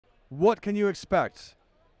what can you expect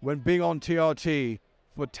when being on TRT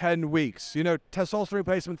for 10 weeks? You know, testosterone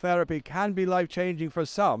replacement therapy can be life-changing for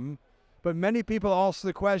some, but many people ask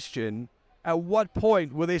the question, at what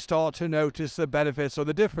point will they start to notice the benefits or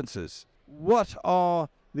the differences? What are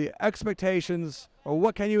the expectations, or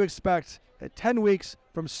what can you expect at 10 weeks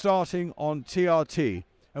from starting on TRT?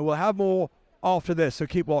 And we'll have more after this, so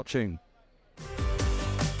keep watching.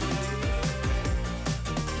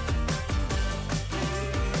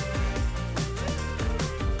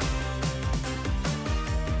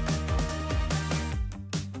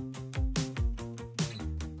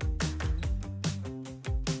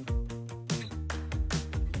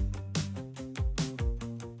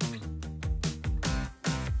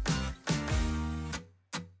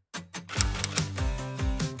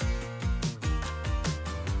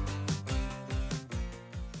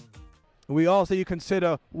 We ask that you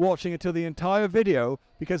consider watching until the entire video,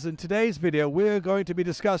 because in today's video we're going to be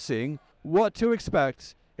discussing what to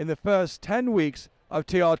expect in the first 10 weeks of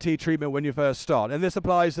TRT treatment when you first start. And this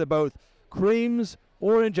applies to both creams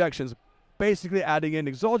or injections, basically adding in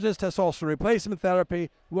exogenous testosterone replacement therapy.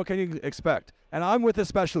 What can you expect? And I'm with a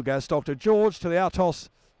special guest, Dr. George Touliatos,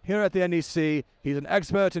 here at the NEC. He's an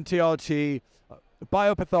expert in TRT,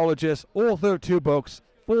 biopathologist, author of 2 books,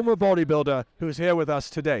 former bodybuilder, who's here with us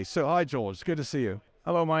today. So hi, George. Good to see you.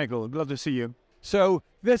 Hello, Michael. Glad to see you. So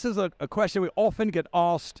this is a question we often get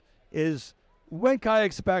asked is, when can I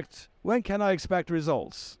expect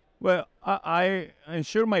results? Well, I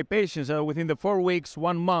ensure my patients that within the 4 weeks,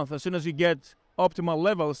 1 month, as soon as you get optimal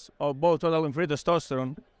levels of both total and free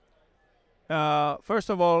testosterone, first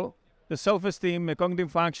of all, the self-esteem, the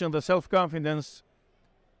cognitive function, the self-confidence,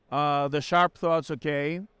 the sharp thoughts,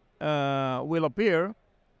 will appear,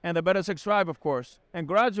 and the better sex drive, of course. And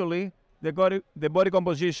gradually, the body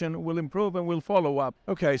composition will improve and will follow up.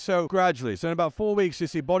 Okay, so gradually. So in about 4 weeks, you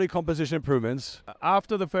see body composition improvements.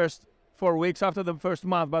 After the first 4 weeks, after the first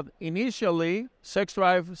month, but initially, sex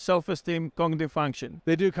drive, self-esteem, cognitive function.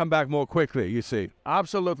 They do come back more quickly, you see.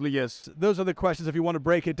 Absolutely, yes. Those are the questions if you want to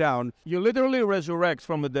break it down. You literally resurrect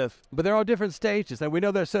from the death. But there are different stages, and we know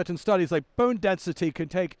there are certain studies like bone density can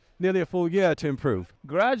take nearly a full year to improve.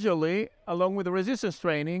 Gradually, along with the resistance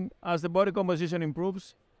training, as the body composition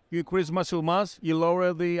improves, you increase muscle mass, you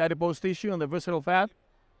lower the adipose tissue and the visceral fat,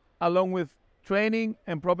 along with training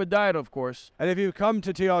and proper diet, of course. And if you come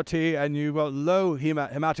to TRT and you've got low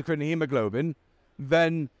hematocrit and hemoglobin,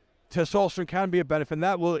 then testosterone can be a benefit, and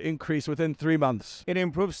that will increase within 3 months. It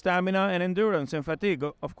improves stamina and endurance and fatigue,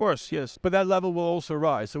 of course, yes. But that level will also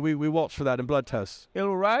rise, so we watch for that in blood tests. It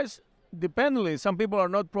will rise dependently. Some people are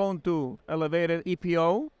not prone to elevated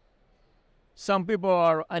EPO. Some people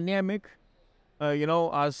are anemic, as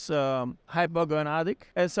hypogonadic.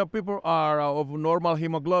 And some people are of normal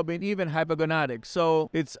hemoglobin, even hypogonadic. So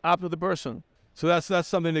it's up to the person. So that's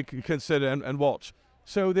something to consider and watch.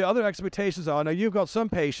 So the other expectations are, now you've got some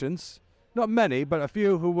patients, not many, but a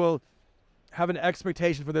few who will have an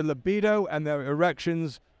expectation for their libido and their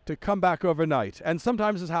erections to come back overnight. And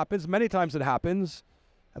sometimes this happens, many times it happens,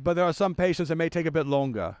 but there are some patients that may take a bit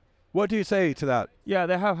longer. What do you say to that? Yeah,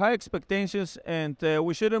 they have high expectations, and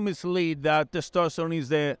we shouldn't mislead that testosterone is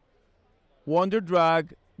the wonder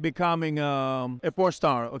drug becoming a porn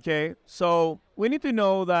star, okay? So we need to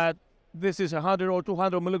know that this is 100 or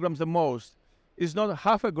 200 milligrams the most. It's not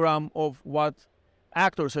half a gram of what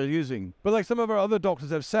actors are using. But like some of our other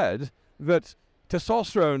doctors have said, that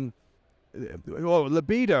testosterone, or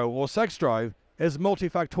libido or sex drive, is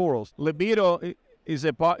multifactorial. Libido is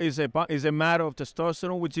a matter of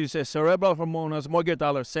testosterone, which is a cerebral hormone, as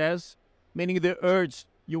Morgenthaler says, meaning the urge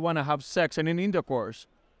you want to have sex and in intercourse.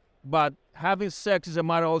 But having sex is a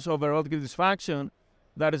matter also of erotic dysfunction,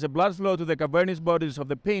 that is a blood flow to the cavernous bodies of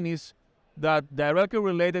the penis that directly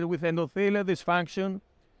related with endothelial dysfunction,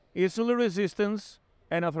 insulin resistance,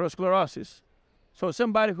 and atherosclerosis. So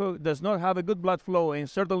somebody who does not have a good blood flow and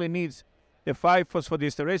certainly needs the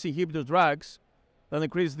 5-phosphodiesterase inhibitor drugs that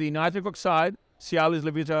increase the nitric oxide, Cialis,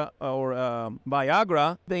 Levitra, or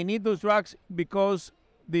Viagra, they need those drugs because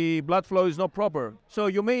the blood flow is not proper. So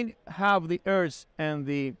you may have the urge and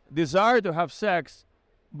the desire to have sex,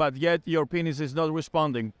 but yet your penis is not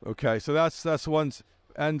responding. Okay, so that's one.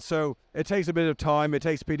 And so it takes a bit of time. It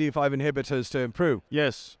takes PD5 inhibitors to improve.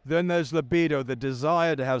 Yes. Then there's libido, the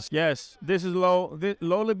desire to have. Yes. This is low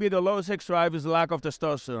libido, low sex drive is lack of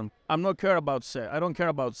testosterone. I don't care about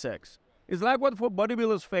sex. It's like what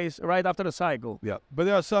bodybuilders face right after the cycle. Yeah. But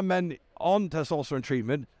there are some men on testosterone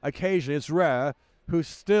treatment, occasionally, it's rare, who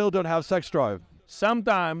still don't have sex drive.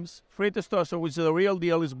 Sometimes free testosterone, which is the real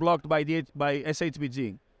deal, is blocked by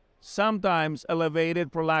SHBG. Sometimes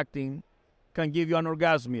elevated prolactin can give you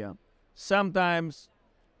anorgasmia. Sometimes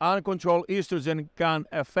uncontrolled estrogen can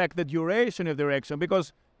affect the duration of the erection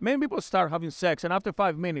because many people start having sex and after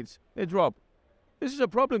 5 minutes, they drop. This is a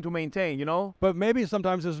problem to maintain, you know? But maybe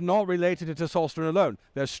sometimes it's not related to testosterone alone.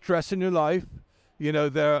 There's stress in your life. You know,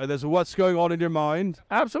 there's what's going on in your mind.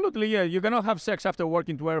 Absolutely, yeah. You cannot have sex after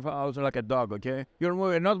working 12 hours like a dog, okay?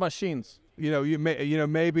 We're not machines. You know,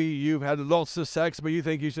 maybe you've had lots of sex, but you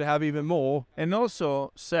think you should have even more. And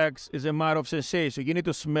also, sex is a matter of sensation. You need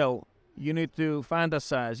to smell. You need to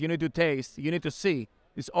fantasize. You need to taste. You need to see.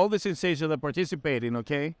 It's all the sensations that participate in,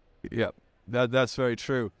 okay? Yeah, that's very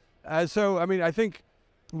true. And so, I mean, I think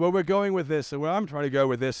where we're going with this, and where I'm trying to go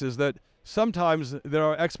with this, is that sometimes there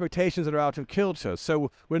are expectations that are out of kilter.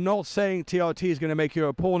 So we're not saying TRT is going to make you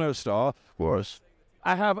a porno star. Of course.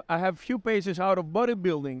 I have few patients out of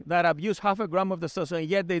bodybuilding that have used 0.5 gram of testosterone,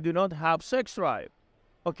 yet they do not have sex drive.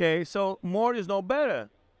 Okay, so more is no better.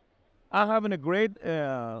 I'm having a great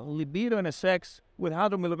libido and a sex with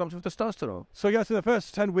 100 milligrams of testosterone. So yes, in the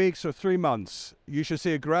first 10 weeks or 3 months, you should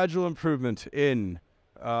see a gradual improvement in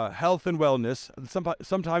health and wellness.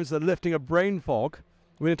 Sometimes the lifting of brain fog.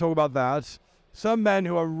 We're going to talk about that. Some men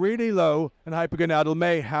who are really low and hypogonadal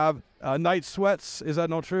may have night sweats. Is that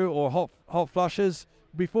not true? Or hot flushes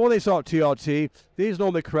before they start TRT. These are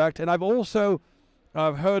normally correct. And I've also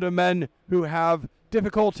heard of men who have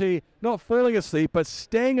difficulty not falling asleep, but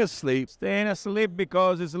staying asleep. Staying asleep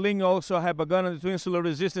because it's linked also hypogonadism to insulin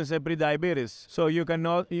resistance and prediabetes. So you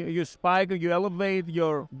cannot, you spike, you elevate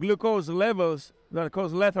your glucose levels that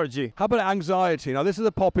cause lethargy. How about anxiety? Now, this is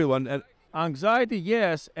a popular one. And anxiety,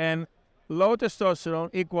 yes, and low testosterone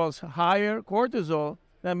equals higher cortisol.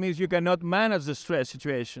 That means you cannot manage the stress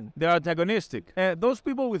situation. They're antagonistic. Those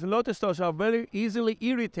people with low testosterone are very easily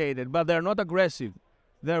irritated, but they're not aggressive.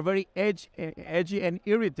 They're very edgy and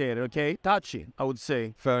irritated, okay? Touchy, I would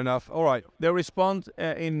say. Fair enough. All right. They respond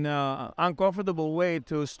in uncomfortable way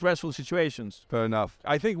to stressful situations. Fair enough.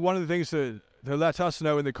 I think one of the things to let us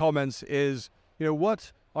know in the comments is, you know,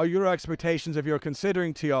 what are your expectations if you're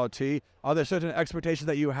considering TRT? Are there certain expectations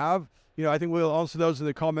that you have? You know, I think we'll answer those in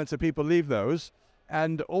the comments if people leave those.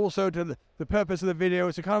 And also, to the purpose of the video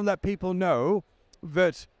is to kind of let people know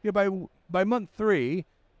that, you know, by month 3,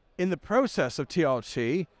 in the process of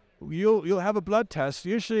TRT, you'll have a blood test,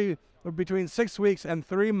 usually between 6 weeks and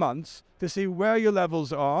 3 months, to see where your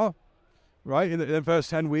levels are, right, in the first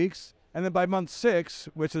 10 weeks. And then by month 6,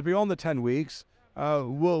 which is beyond the 10 weeks,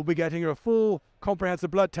 we'll be getting a full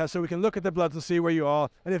comprehensive blood test so we can look at the blood and see where you are.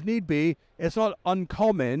 And if need be, it's not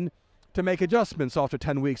uncommon to make adjustments after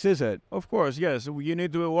 10 weeks, is it? Of course, yes. You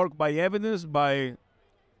need to work by evidence, by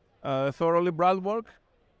thoroughly blood work.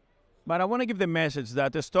 But I want to give the message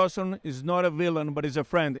that testosterone is not a villain, but is a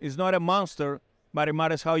friend. It's not a monster, but it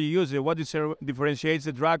matters how you use it. What differentiates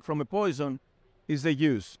the drug from a poison is the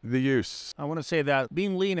use. The use. I want to say that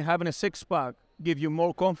being lean and having a six-pack give you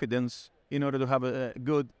more confidence in order to have a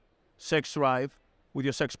good sex drive with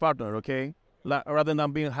your sex partner, okay? Rather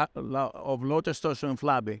than being of low testosterone and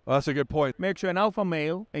flabby. Well, that's a good point. Makes you an alpha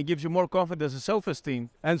male and gives you more confidence and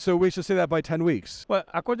self-esteem. And so we should say that by 10 weeks. Well,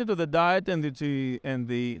 according to the diet and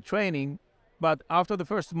the training, but after the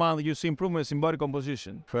first month, you see improvements in body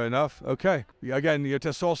composition. Fair enough. Okay. Again, your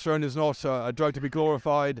testosterone is not a drug to be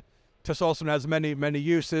glorified. Testosterone has many, many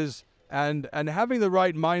uses. And having the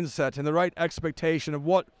right mindset and the right expectation of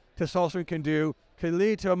what testosterone can do can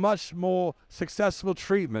lead to a much more successful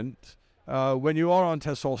treatment when you are on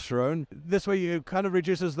testosterone. This way it kind of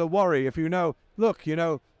reduces the worry. If you know, look, you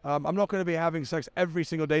know, I'm not going to be having sex every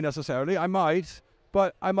single day necessarily. I might,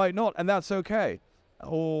 but I might not, and that's okay.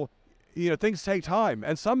 Or, you know, things take time.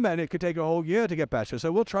 And some men, it could take a whole year to get better.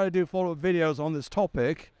 So we'll try to do follow-up videos on this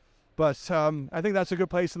topic. But I think that's a good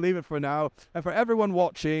place to leave it for now. And for everyone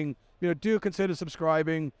watching, you know, do consider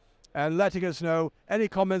subscribing and letting us know any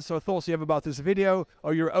comments or thoughts you have about this video,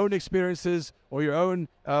 or your own experiences, or your own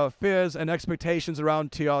fears and expectations around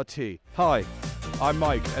TRT. Hi, I'm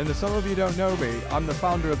Mike, and if some of you don't know me, I'm the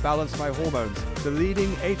founder of Balance My Hormones, the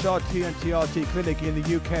leading HRT and TRT clinic in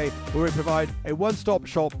the UK, where we provide a one-stop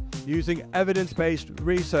shop using evidence-based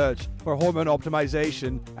research for hormone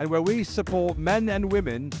optimization, and where we support men and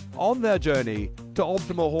women on their journey to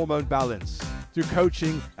optimal hormone balance through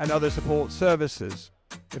coaching and other support services.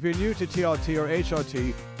 If you're new to TRT or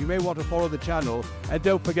HRT, you may want to follow the channel, and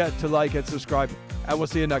don't forget to like and subscribe, and we'll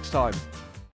see you next time.